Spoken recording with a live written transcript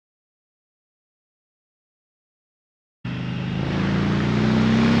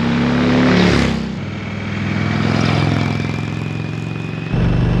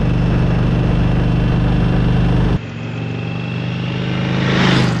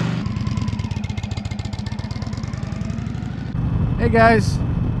Hey guys,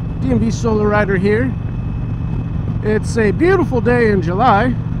 DMV SoloRider here. It's a beautiful day in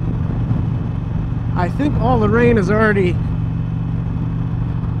July. I think all the rain has already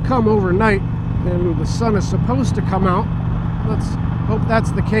come overnight and the sun is supposed to come out. Let's hope that's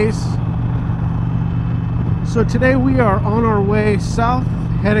the case. So today we are on our way south,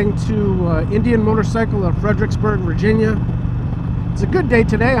 heading to Indian Motorcycle of Fredericksburg, Virginia. It's a good day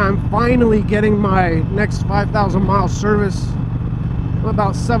today. I'm finally getting my next 5,000 mile service. I'm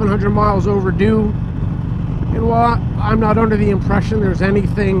about 700 miles overdue. And while I'm not under the impression there's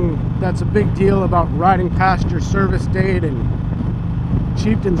anything that's a big deal about riding past your service date, and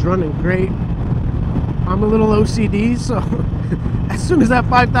Chieftain's running great, I'm a little OCD, so as soon as that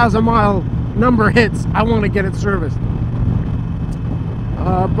 5,000 mile number hits, I want to get it serviced.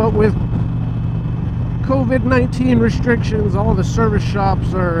 But with COVID-19 restrictions, all the service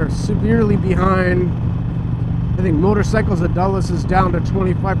shops are severely behind. I think Motorcycles of Dulles is down to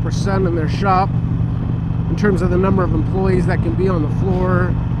 25% in their shop in terms of the number of employees that can be on the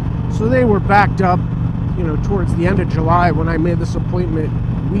floor. So they were backed up, you know, towards the end of July when I made this appointment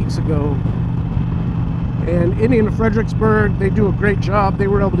weeks ago. And Indian of Fredericksburg, they do a great job. They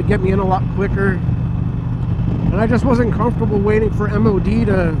were able to get me in a lot quicker. And I just wasn't comfortable waiting for MOD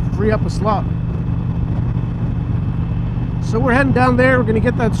to free up a slot. So we're heading down there. We're going to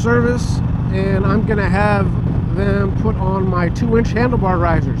get that service, and I'm going to have them put on my 2-inch handlebar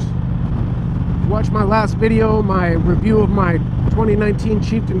risers. Watch my last video, my review of my 2019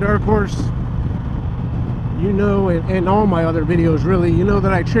 Chieftain Dark Horse. You know, and all my other videos really, you know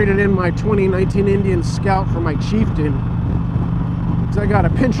that I traded in my 2019 Indian Scout for my Chieftain because I got a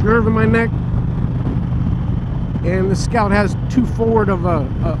pinched nerve in my neck, and the Scout has too forward of a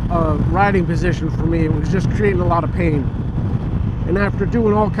riding position for me. It was just creating a lot of pain. And after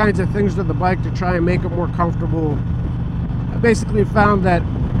doing all kinds of things to the bike to try and make it more comfortable, I basically found that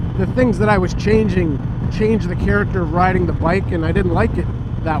the things that I was changing changed the character of riding the bike, and I didn't like it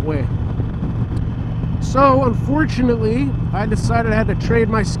that way. So unfortunately, I decided I had to trade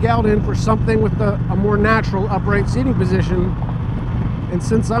my Scout in for something with a more natural upright seating position. And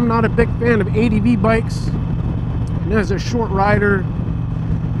since I'm not a big fan of ADV bikes, and as a short rider,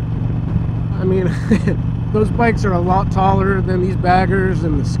 I mean, those bikes are a lot taller than these baggers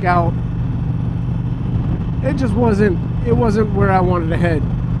and the Scout. It just wasn't where I wanted to head.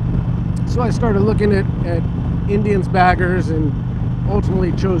 So I started looking at Indian's baggers and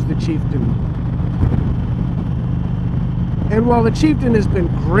ultimately chose the Chieftain. And while the Chieftain has been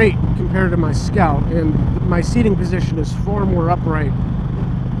great compared to my Scout, and my seating position is far more upright,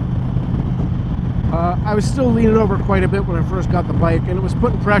 I was still leaning over quite a bit when I first got the bike, and it was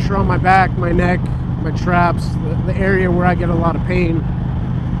putting pressure on my back, my neck, my traps, the area where I get a lot of pain.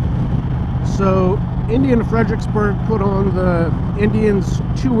 So Indian Fredericksburg put on the Indian's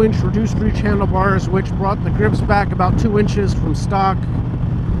 2-inch reduced reach handlebars, which brought the grips back about 2 inches from stock,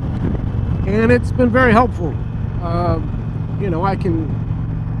 and it's been very helpful. You know, I can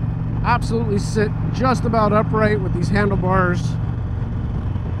absolutely sit just about upright with these handlebars.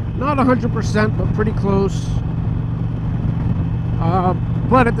 Not 100%, but pretty close.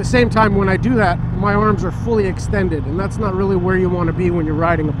 But at the same time, when I do that, my arms are fully extended, and that's not really where you want to be when you're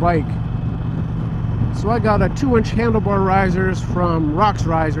riding a bike. So I got a 2-inch handlebar risers from Rox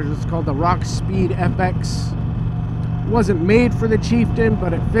Risers. It's called the Rox Speed FX. It wasn't made for the Chieftain,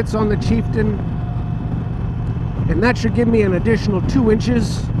 but it fits on the Chieftain. And that should give me an additional 2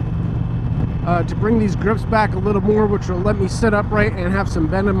 inches to bring these grips back a little more, which will let me sit upright and have some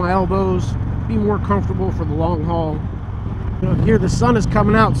bend in my elbows, be more comfortable for the long haul. You know, here the sun is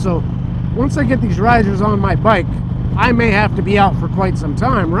coming out, so once I get these risers on my bike, I may have to be out for quite some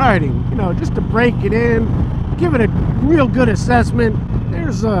time riding, you know, just to break it in, give it a real good assessment.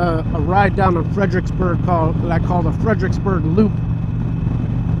 There's a ride down in Fredericksburg that I call the Fredericksburg Loop.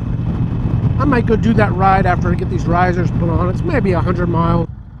 I might go do that ride after I get these risers put on. It's maybe 100 miles.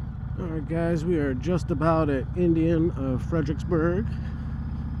 Alright guys, we are just about at Indian of Fredericksburg.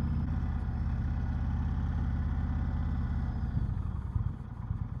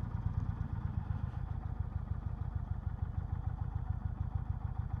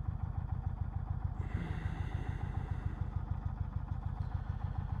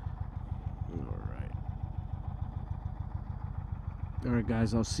 Alright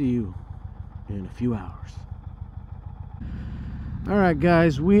guys, I'll see you in a few hours. Alright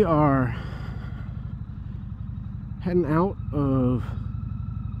guys, we are heading out of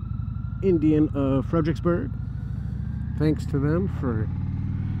Indian of Fredericksburg. Thanks to them for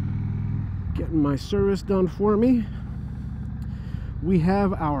getting my service done for me. We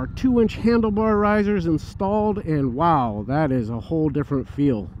have our 2-inch handlebar risers installed, and wow, that is a whole different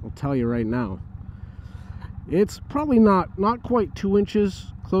feel, I'll tell you right now. It's probably not quite 2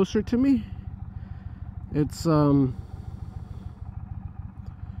 inches closer to me. It's the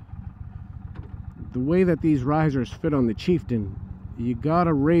way that these risers fit on the Chieftain, you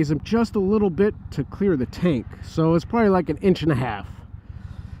gotta raise them just a little bit to clear the tank. So it's probably like 1.5 inches,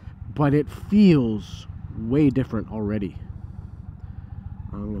 but it feels way different already.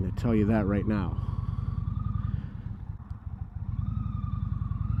 I'm going to tell you that right now.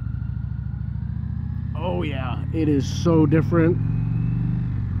 Oh yeah, it is so different.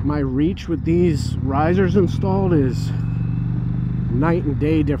 My reach with these risers installed is night and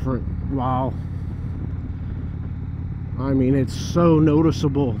day different. Wow. I mean, it's so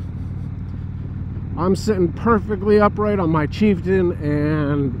noticeable. I'm sitting perfectly upright on my Chieftain,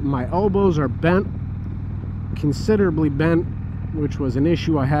 and my elbows are bent, considerably bent, which was an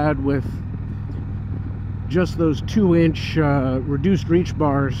issue I had with just those 2-inch reduced reach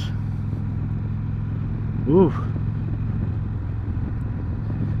bars. Ooh.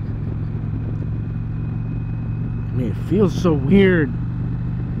 I mean, it feels so weird.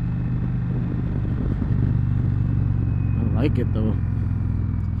 I like it though.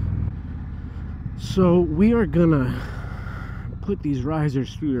 So we are gonna put these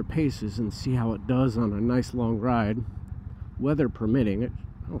risers through their paces and see how it does on a nice long ride, weather permitting. I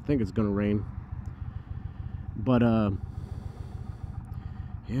don't think it's gonna rain, but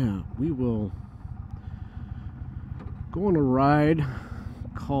yeah, we will go on a ride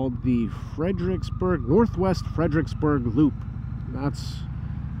called the Northwest Fredericksburg Loop. That's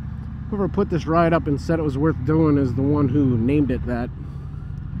whoever put this ride up and said it was worth doing is the one who named it that.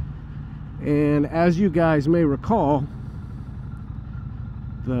 And as you guys may recall,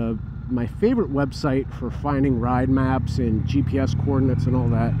 my favorite website for finding ride maps and GPS coordinates and all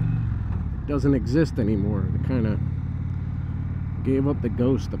that doesn't exist anymore. It kind of gave up the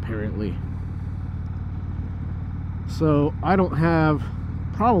ghost, apparently. So I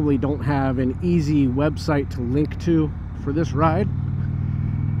probably don't have an easy website to link to for this ride.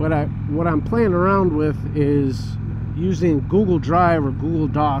 But what I'm playing around with is using Google Drive or Google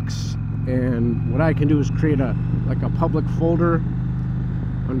Docs, and what I can do is create a public folder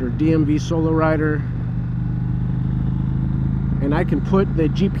under DMV SoloRider, and I can put the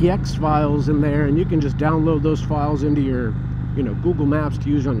GPX files in there, and you can just download those files into your Google Maps to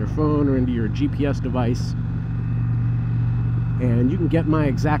use on your phone or into your GPS device, and you can get my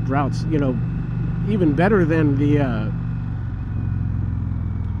exact routes, even better than the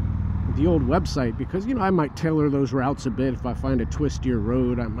old website, because I might tailor those routes a bit. If I find a twistier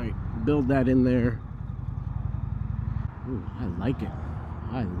road, I might build that in there. Ooh, I like it.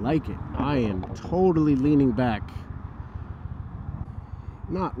 I like it. I am totally leaning back.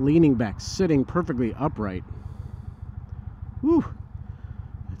 Not leaning back, sitting perfectly upright. Whew.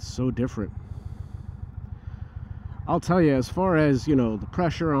 It's so different. I'll tell you, as far as, the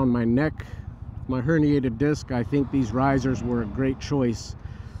pressure on my neck, my herniated disc, I think these risers were a great choice.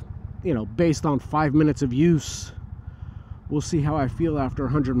 Based on 5 minutes of use. We'll see how I feel after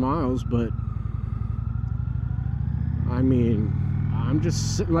 100 miles, but I mean, I'm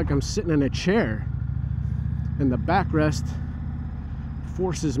just sitting like I'm sitting in a chair, and the backrest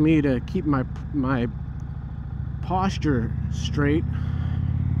forces me to keep my posture straight.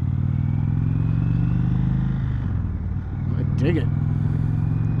 I dig it.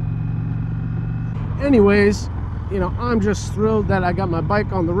 Anyways, I'm just thrilled that I got my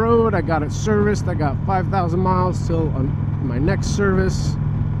bike on the road. I got it serviced. I got 5,000 miles till my next service.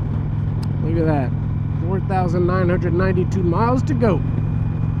 Look at that. 4,992 miles to go.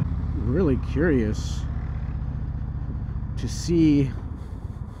 I'm really curious to see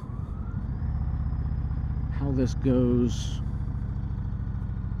how this goes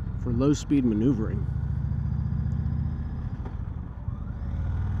for low-speed maneuvering.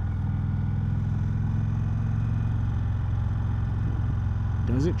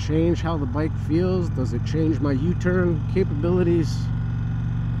 Does it change how the bike feels? Does it change my U-turn capabilities?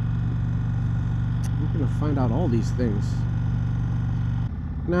 We're going to find out all these things.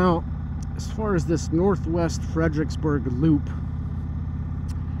 Now, as far as this Northwest Fredericksburg Loop,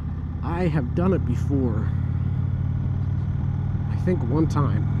 I have done it before. I think one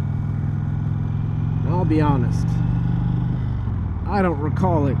time. And I'll be honest, I don't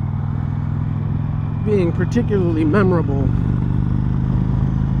recall it being particularly memorable.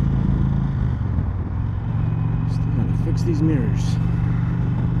 Fix these mirrors.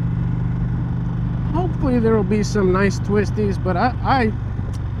 Hopefully there will be some nice twisties, but I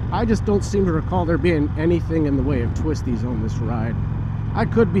just don't seem to recall there being anything in the way of twisties on this ride. I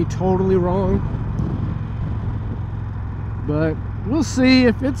could be totally wrong, but we'll see.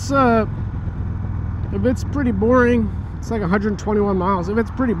 If it's pretty boring, it's like 121 miles. If it's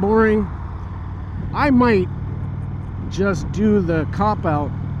pretty boring, I might just do the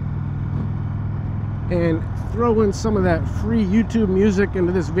cop-out and throw in some of that free YouTube music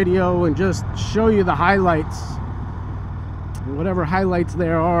into this video and just show you the highlights, whatever highlights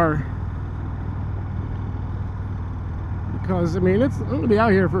there are. Because, I mean, I'm going to be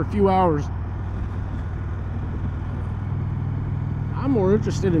out here for a few hours. I'm more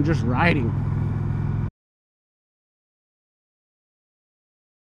interested in just riding.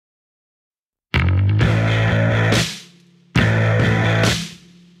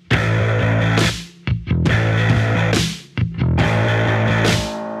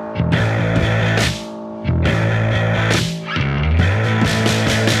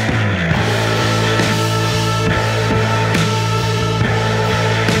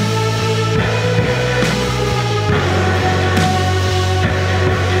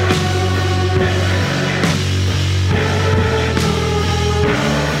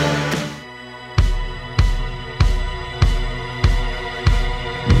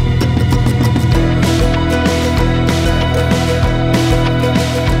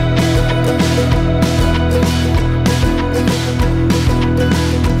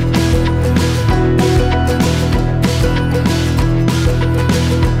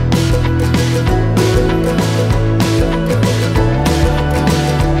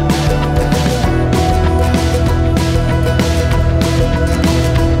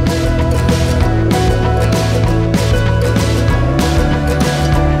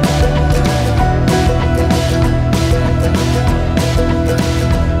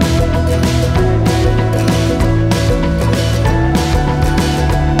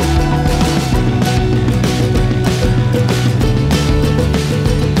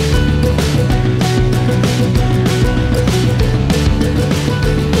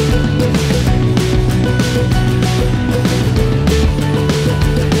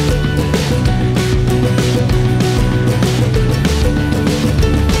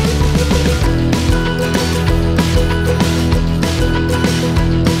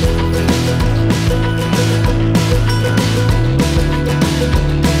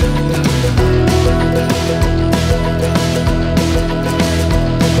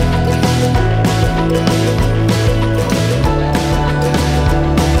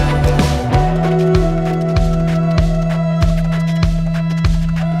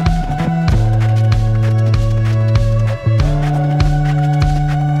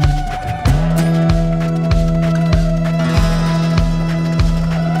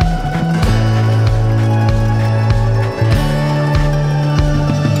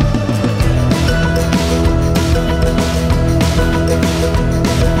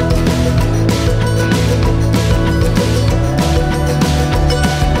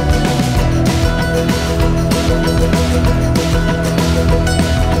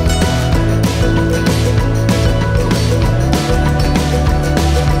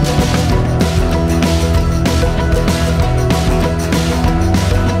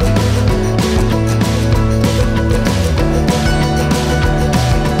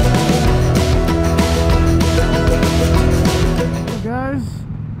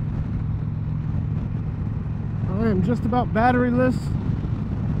 Just about batteryless.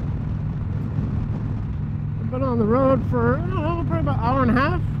 I've been on the road for, I don't know, probably about an hour and a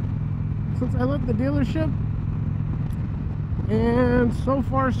half since I left the dealership, and so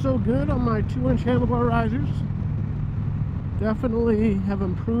far so good on my 2-inch handlebar risers. Definitely have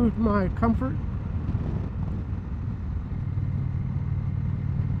improved my comfort.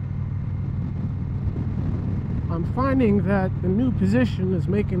 I'm finding that the new position is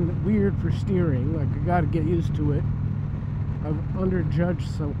making it weird for steering. Like, I gotta get used to it. I've underjudged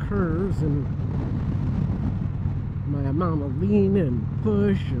some curves and my amount of lean and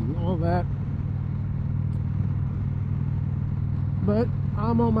push and all that. But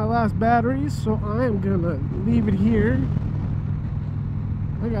I'm on my last batteries, so I am gonna leave it here.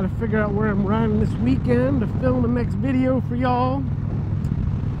 I gotta figure out where I'm riding this weekend to film the next video for y'all.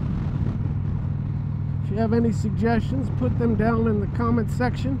 If you have any suggestions, put them down in the comment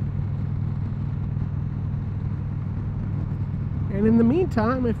section. And in the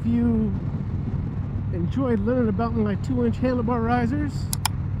meantime, if you enjoyed learning about my 2-inch handlebar risers,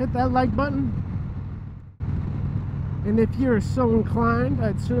 hit that like button. And if you're so inclined,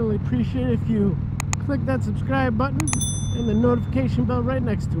 I'd certainly appreciate it if you click that subscribe button and the notification bell right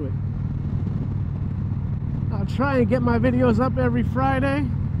next to it. I'll try and get my videos up every Friday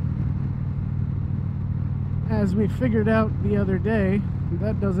as we figured out the other day,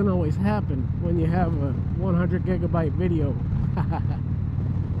 that doesn't always happen when you have a 100 gigabyte video.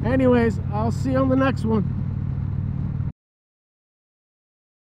 Anyways, I'll see you on the next one.